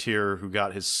chocolatier who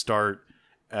got his start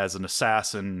as an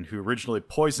assassin who originally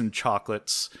poisoned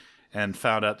chocolates and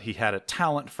found out he had a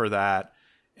talent for that,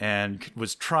 and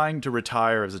was trying to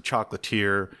retire as a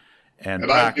chocolatier and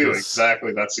practice. I do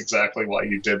exactly. That's exactly why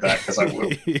you did that, because I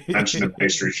would have mentioned in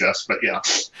Pastry Chefs, but yeah.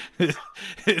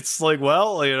 It's like,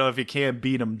 well, if you can't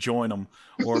beat them, join them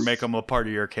or make them a part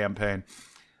of your campaign.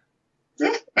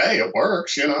 Yeah, hey, it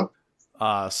works,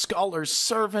 Scholars,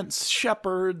 servants,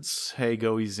 shepherds. Hey,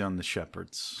 go easy on the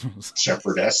shepherds.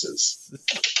 Shepherdesses.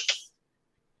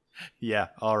 Yeah,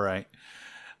 all right.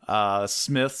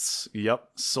 Smiths, yep.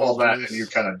 Soldiers. Well, that, and you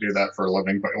kind of do that for a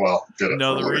living, but did it.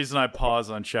 No, the reason I pause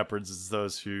on shepherds is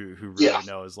those who really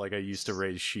know is like I used to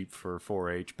raise sheep for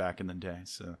 4-H back in the day.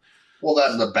 So, well,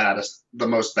 that and the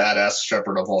most badass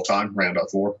shepherd of all time,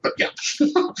 Randolph Ford. But yeah,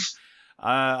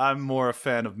 I'm more a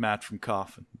fan of Matt from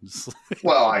Coffin.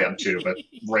 Well, I am too, but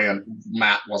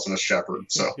Matt wasn't a shepherd,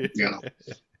 so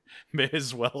may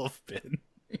as well have been.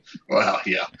 Well,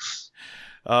 yeah.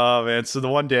 Oh, man. So the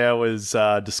one day I was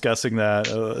discussing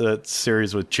that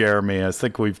series with Jeremy, I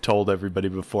think we've told everybody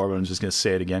before, but I'm just going to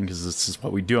say it again because this is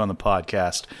what we do on the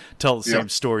podcast. Tell the same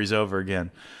stories over again.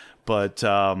 But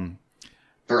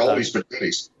they're always been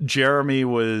goodies. Jeremy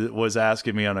was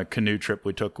asking me on a canoe trip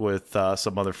we took with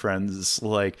some other friends.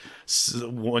 Like,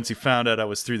 once he found out I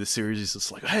was through the series, he's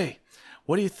just like, hey,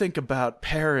 what do you think about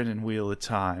Perrin in Wheel of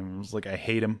Time? I was like, I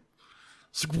hate him.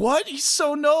 It's like, what? He's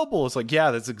so noble. It's like,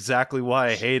 yeah, that's exactly why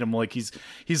I hate him. Like,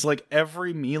 he's like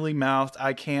every mealy-mouthed,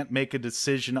 I can't make a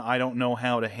decision, I don't know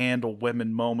how to handle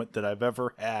women moment that I've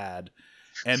ever had.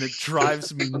 And it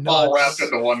drives me nuts. All wrapped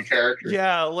into one character.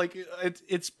 Yeah, like,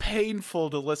 it's painful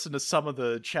to listen to some of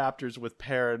the chapters with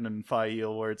Perrin and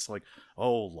Fael where it's like,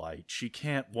 oh, Light, she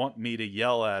can't want me to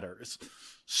yell at her.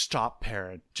 Stop,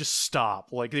 Perrin. Just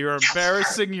stop. Like, you're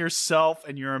embarrassing yourself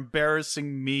and you're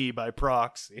embarrassing me by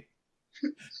proxy.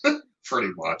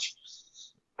 Pretty much.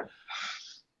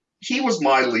 He was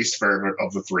my least favorite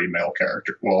of the three male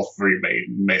characters. Well, three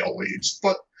male leads.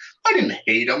 But I didn't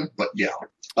hate him, but yeah.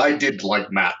 I did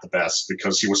like Matt the best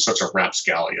because he was such a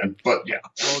rapscallion. But yeah.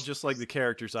 Well, just like the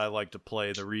characters I like to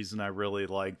play, the reason I really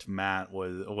liked Matt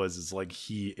was like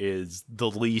he is the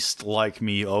least like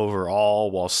me overall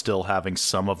while still having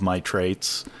some of my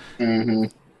traits.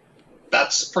 Mm-hmm.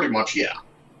 That's pretty much, yeah.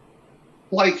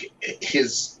 Like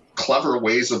his clever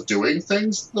ways of doing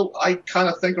things, though, I kind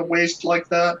of think of ways like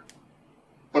that.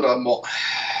 But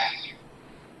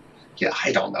yeah,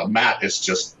 I don't know. Matt is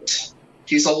just,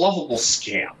 he's a lovable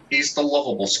scamp. He's the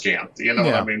lovable scamp. You know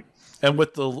what I mean? And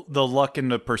with the luck and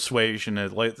the persuasion,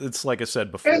 it's like I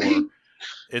said before,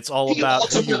 it's all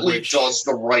about he ultimately does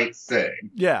the right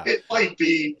thing. Yeah. It might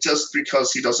be just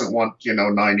because he doesn't want,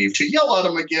 Nynaeve to yell at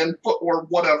him again, or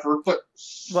whatever, but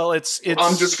well, it's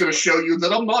I'm just going to show you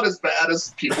that I'm not as bad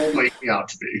as people make me out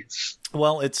to be.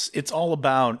 Well, it's all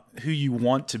about who you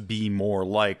want to be more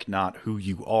like, not who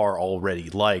you are already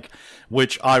like,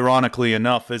 which ironically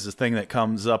enough is a thing that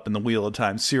comes up in the Wheel of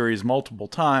Time series multiple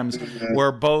times,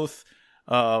 where both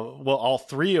all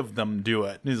three of them do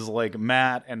it. It's like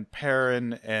Matt and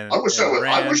Perrin and I wish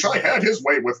I had his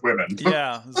way with women.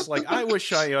 Yeah, it's like I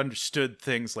wish I understood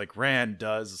things like Rand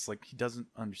does. It's like he doesn't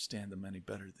understand them any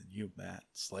better than you, Matt.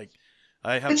 It's like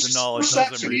I have the knowledge.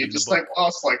 Perception. You just think, well,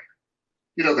 it's like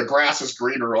the grass is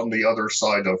greener on the other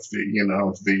side of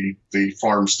the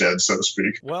farmstead, so to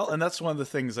speak. Well, and that's one of the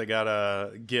things I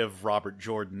gotta give Robert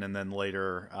Jordan and then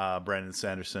later Brandon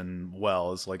Sanderson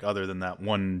is like, other than that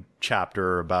one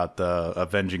chapter about the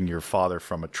avenging your father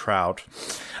from a trout.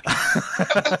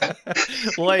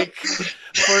 Like,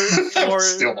 for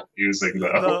still amusing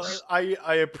though.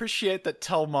 I appreciate that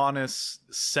Telmanis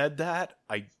said that.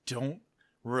 I don't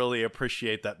really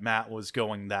appreciate that Matt was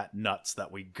going that nuts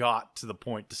that we got to the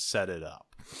point to set it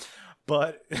up.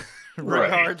 But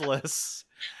regardless,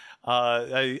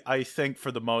 I think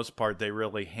for the most part they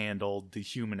really handled the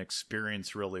human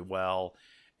experience really well.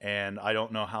 And I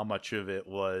don't know how much of it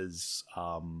was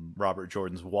Robert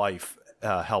Jordan's wife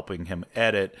helping him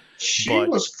edit. She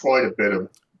was quite a bit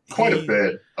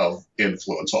of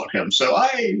influence on him. So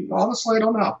I honestly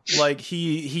don't know. Like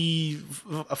he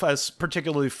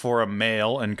particularly for a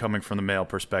male, and coming from the male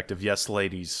perspective, yes,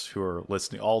 ladies who are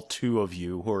listening, all two of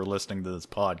you who are listening to this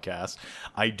podcast,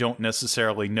 I don't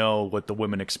necessarily know what the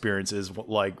women experience is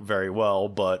like very well,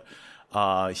 but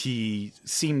he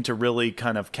seemed to really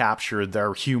kind of capture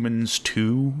they're humans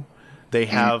too. They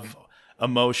have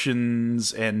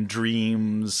emotions and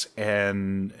dreams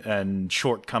and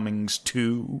shortcomings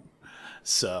too.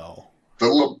 So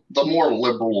the more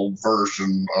liberal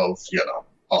version of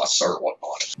us or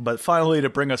whatnot. But finally, to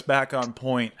bring us back on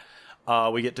point,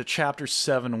 we get to chapter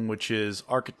 7, which is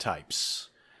archetypes,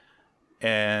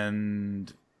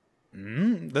 and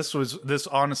this was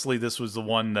the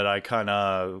one that I kind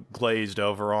of glazed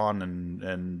over on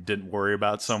and didn't worry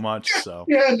about so much. So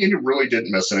yeah, and you really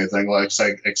didn't miss anything,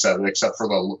 except for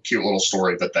the cute little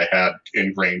story that they had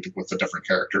ingrained with the different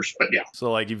characters. But yeah,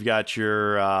 so like you've got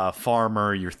your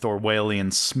farmer, your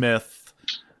Thorwalian smith.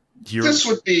 This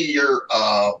would be your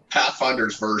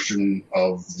Pathfinder's version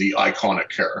of the iconic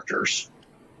characters.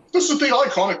 This is the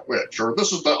iconic witch, or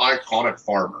this is the iconic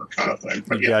farmer kind of thing.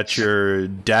 But you got your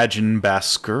Dajin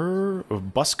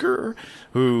Busker,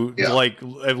 who, like,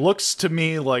 it looks to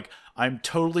me like I'm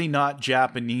totally not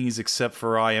Japanese, except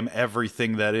for I am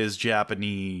everything that is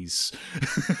Japanese.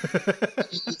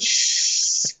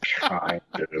 Kind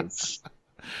of.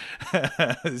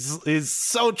 He's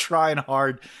so trying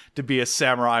hard to be a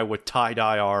samurai with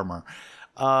tie-dye armor.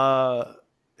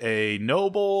 A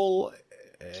noble...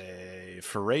 a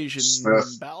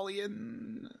Pharasian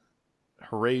Balian,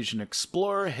 Eurasian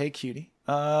explorer. Hey, cutie.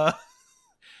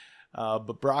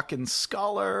 Babrakan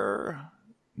scholar,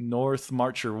 North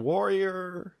Marcher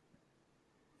warrior,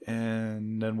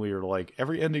 and then we were like,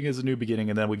 every ending is a new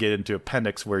beginning, and then we get into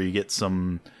appendix where you get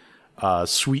some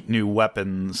sweet new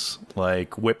weapons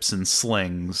like whips and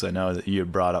slings. I know that you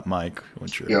had brought up, Mike.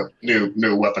 Which are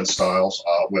new weapon styles,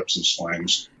 whips and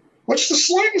slings. Which the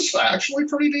sling's actually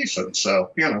pretty decent. So,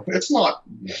 it's not,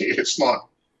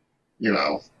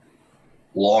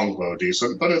 longbow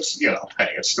decent, but it's, hey,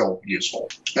 it's still useful.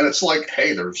 And it's like,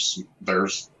 hey, there's,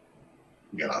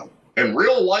 in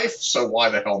real life, so why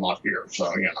the hell not here?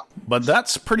 So, But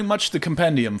that's pretty much the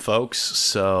compendium, folks.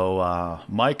 So,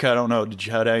 Mike, I don't know, did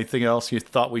you have anything else you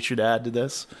thought we should add to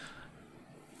this?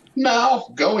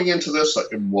 No, going into this,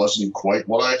 it wasn't quite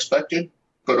what I expected.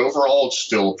 But overall, it's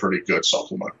still a pretty good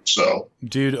supplement. So,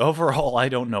 dude, overall, I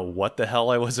don't know what the hell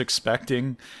I was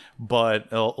expecting,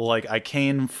 but I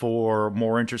came for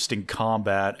more interesting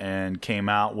combat and came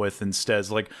out with instead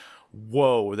like,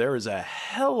 whoa, there is a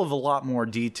hell of a lot more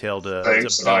detail to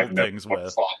build things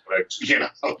with. Yeah.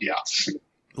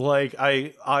 Like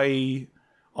I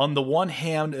on the one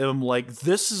hand, I'm like,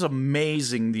 this is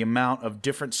amazing, the amount of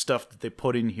different stuff that they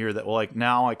put in here that, like,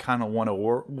 now I kind of want to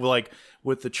work, like,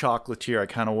 with the chocolatier, I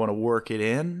kind of want to work it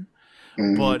in.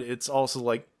 Mm-hmm. But it's also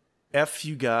like, F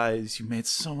you guys, you made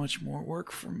so much more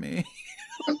work for me.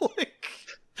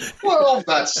 Well,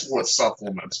 that's what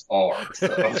supplements are. So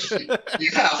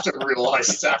you have to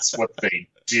realize that's what they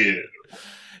do.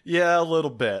 Yeah, a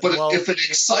little bit. But if it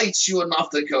excites you enough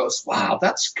that goes, wow,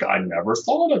 I never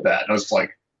thought of that. And it's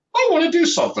like, I want to do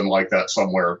something like that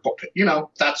somewhere. But,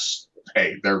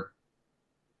 they're...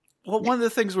 Well, one of the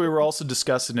things we were also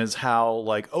discussing is how,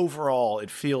 like, overall, it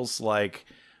feels like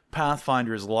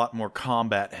Pathfinder is a lot more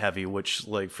combat heavy, which,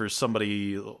 like, for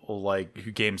somebody like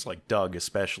who games like Doug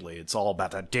especially, it's all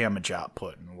about that damage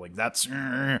output, and like that's.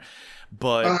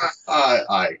 But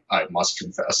I must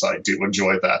confess, I do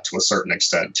enjoy that to a certain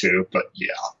extent too. But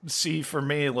yeah, see, for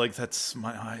me, like that's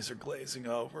my eyes are glazing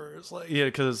over. It's like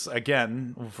because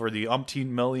again, for the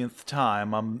umpteen millionth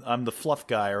time, I'm the fluff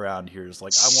guy around here. It's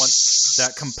like I want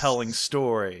that compelling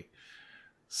story.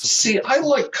 So see, I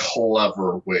like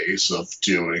clever ways of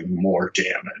doing more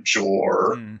damage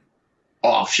or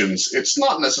options. It's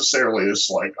not necessarily just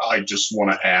like I just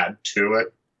want to add to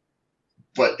it,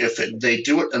 But if they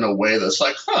do it in a way that's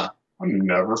like, I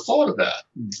never thought of that.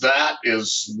 That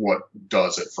is what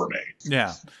does it for me.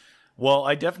 Yeah. Well,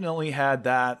 I definitely had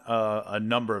that a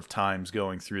number of times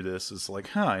going through this. It's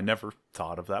like, I never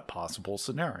thought of that possible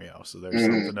scenario. So there's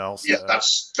something else. Yeah,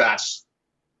 that's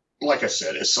like I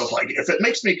said, it's so like, if it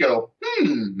makes me go,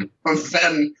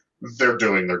 then they're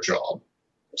doing their job.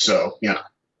 So,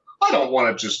 I don't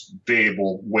want to just be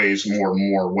able more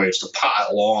and more ways to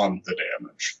pile on the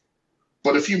damage.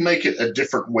 But if you make it a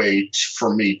different way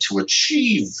for me to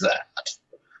achieve that,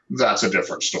 that's a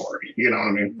different story. You know what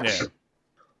I mean? Yeah.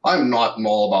 I'm not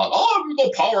all about, I'm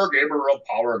the power gamer of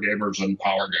power gamers and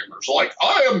power gamers. Like,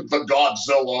 I am the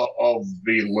Godzilla of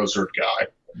the lizard guy.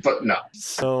 But no.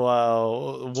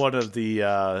 So one of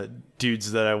the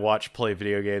dudes that I watch play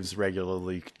video games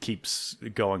regularly keeps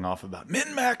going off about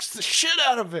min-max the shit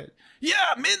out of it.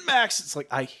 Yeah, min-max. It's like,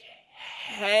 I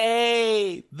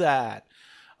hate that.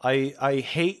 I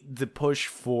hate the push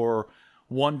for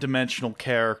one-dimensional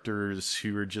characters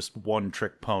who are just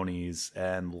one-trick ponies.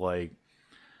 And like,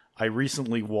 I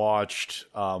recently watched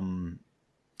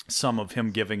some of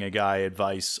him giving a guy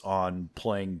advice on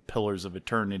playing Pillars of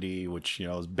Eternity, which,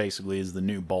 basically is the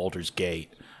new Baldur's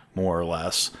Gate, more or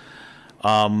less.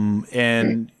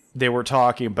 And they were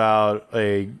talking about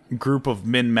a group of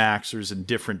min-maxers in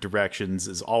different directions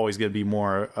is always going to be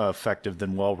more effective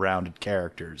than well-rounded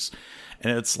characters.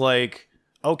 And it's like,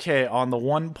 okay, on the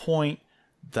one point,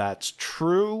 that's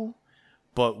true,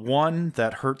 but one,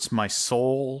 that hurts my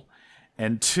soul,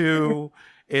 and two...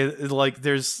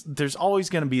 there's always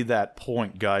going to be that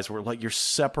point, guys, where like you're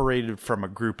separated from a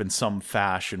group in some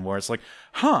fashion, where it's like,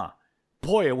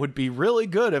 boy, it would be really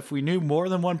good if we knew more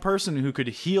than one person who could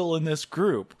heal in this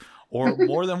group, or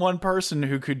more than one person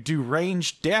who could do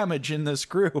ranged damage in this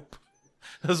group,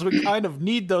 because we kind of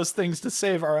need those things to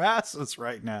save our asses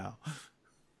right now.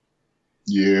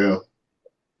 Yeah.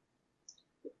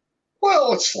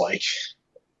 Well, it's like,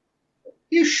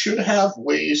 you should have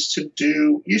ways to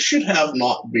do, you should have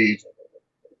not be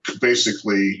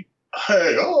basically,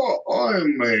 hey,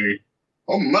 I'm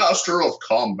a master of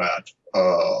combat,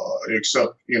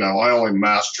 except, I only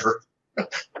master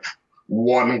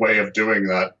one way of doing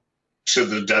that to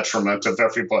the detriment of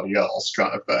everybody else,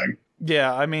 kind of thing.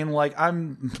 Yeah, I mean, like,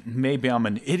 maybe I'm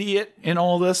an idiot in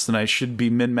all this, and I should be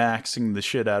min-maxing the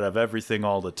shit out of everything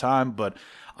all the time, but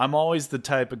I'm always the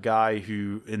type of guy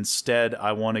who, instead,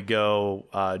 I want to go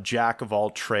jack of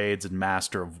all trades and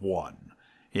master of one,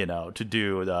 to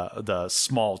do the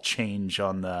small change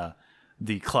on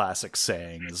the classic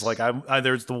saying. It's like,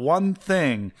 there's the one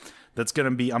thing that's going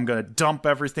to be, I'm going to dump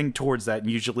everything towards that,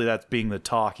 and usually that's being the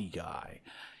talky guy.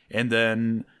 And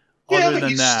then, other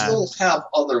than that... you still have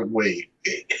other ways.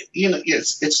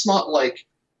 It's not like...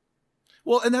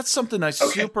 Well, and that's something I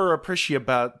super appreciate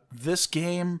about this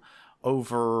game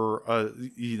over,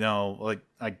 like,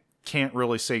 I can't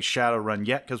really say Shadowrun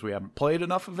yet because we haven't played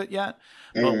enough of it yet,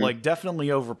 but like definitely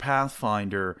over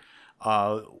Pathfinder,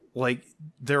 like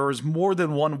there is more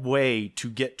than one way to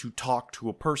get to talk to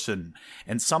a person,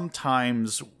 and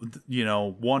sometimes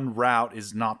one route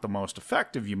is not the most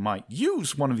effective. You might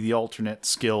use one of the alternate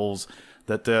skills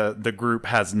that the group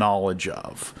has knowledge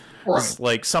of. Right.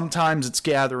 Like sometimes it's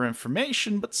gather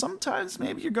information, but sometimes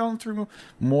maybe you're going through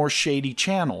more shady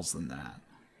channels than that.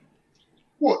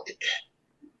 Well,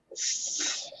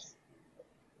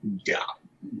 yeah.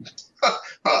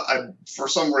 For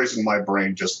some reason, my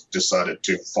brain just decided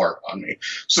to fart on me.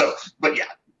 So, but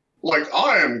yeah, like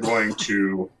I am going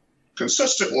to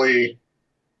consistently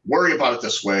worry about it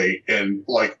this way, and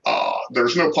like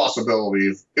there's no possibility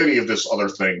of any of this other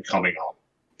thing coming up.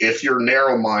 If you're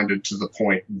narrow-minded to the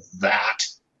point that,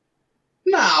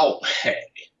 now, hey,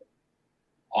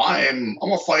 I'm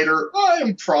a fighter, I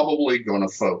am probably going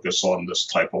to focus on this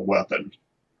type of weapon,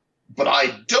 but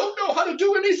I don't know how to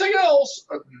do anything else.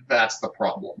 That's the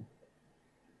problem.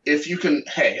 If you can,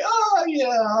 hey,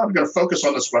 I'm going to focus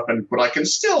on this weapon, but I can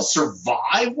still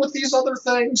survive with these other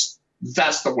things,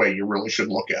 that's the way you really should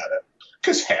look at it.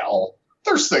 Because, hell,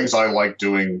 there's things I like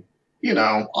doing,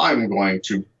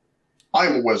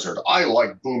 I'm a wizard. I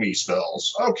like boomy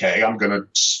spells. Okay, I'm going to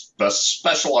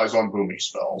specialize on boomy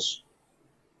spells.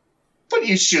 But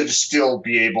you should still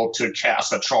be able to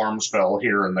cast a charm spell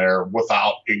here and there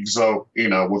without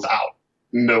without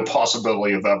no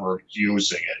possibility of ever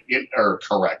using it or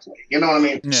correctly. You know what I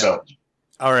mean? Yeah. So,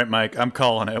 all right, Mike, I'm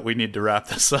calling it. We need to wrap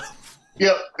this up.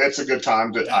 Yep, it's a good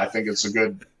time. I think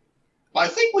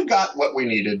we got what we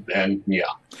needed, and yeah.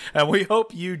 And we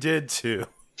hope you did too.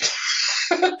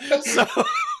 So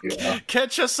Yeah.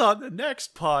 Catch us on the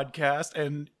next podcast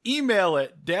and email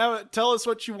it. Damn it. Tell us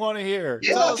what you want to hear.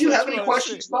 Yeah, if you have any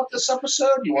questions about this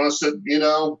episode, you want us to,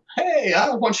 hey,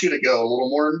 I want you to go a little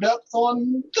more in depth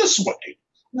on this way.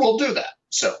 We'll do that.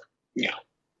 So, yeah.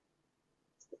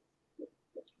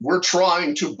 We're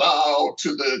trying to bow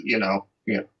to the,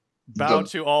 bow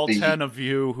to all 10 of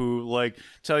you who,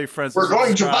 tell your friends We're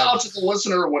going to bow to the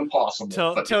listener when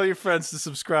possible. Tell your friends to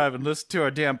subscribe and listen to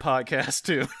our damn podcast,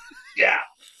 too. Yeah.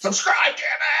 Subscribe,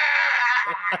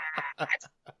 damn it!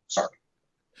 Sorry.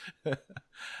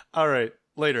 All right.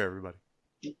 Later, everybody.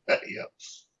 Yeah.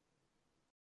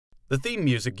 The theme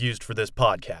music used for this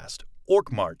podcast,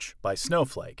 Orc March by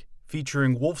Snowflake,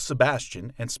 featuring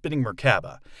wolfsebastian and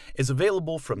spinningmerkaba, is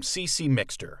available from CC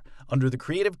Mixter under the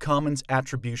Creative Commons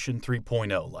Attribution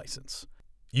 3.0 license.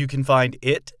 You can find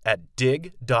it at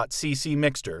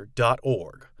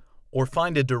dig.ccmixter.org or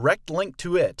find a direct link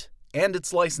to it and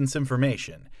its license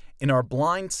information in our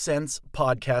Blind Sense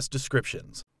podcast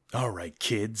descriptions. All right,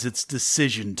 kids, it's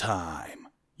decision time.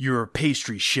 You're a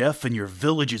pastry chef and your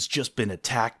village has just been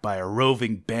attacked by a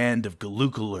roving band of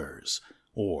galukalers,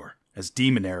 or, as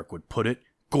Demon Eric would put it,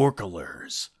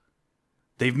 gorkalers.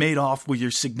 They've made off with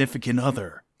your significant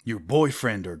other, your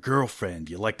boyfriend or girlfriend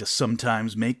you like to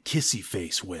sometimes make kissy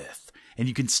face with, and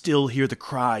you can still hear the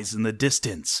cries in the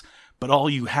distance, but all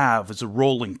you have is a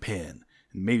rolling pin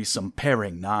and maybe some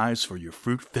paring knives for your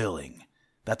fruit filling.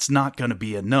 That's not going to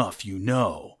be enough, you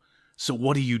know. So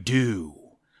what do?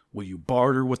 Will you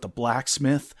barter with the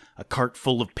blacksmith a cart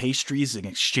full of pastries in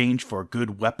exchange for a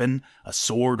good weapon, a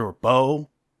sword or bow?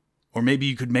 Or maybe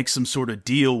you could make some sort of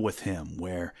deal with him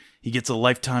where he gets a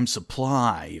lifetime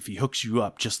supply if he hooks you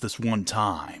up just this one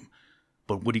time.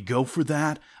 But would he go for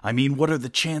that? I mean, what are the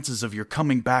chances of your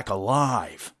coming back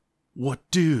alive? What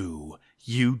do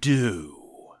you do?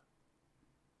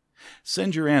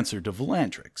 Send your answer to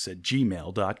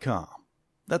Valantrix@gmail.com.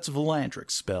 That's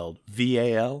Valantrix spelled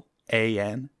Valantrix.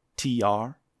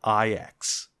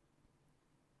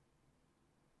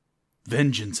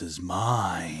 Vengeance is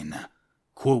mine,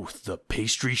 quoth the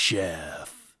pastry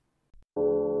chef.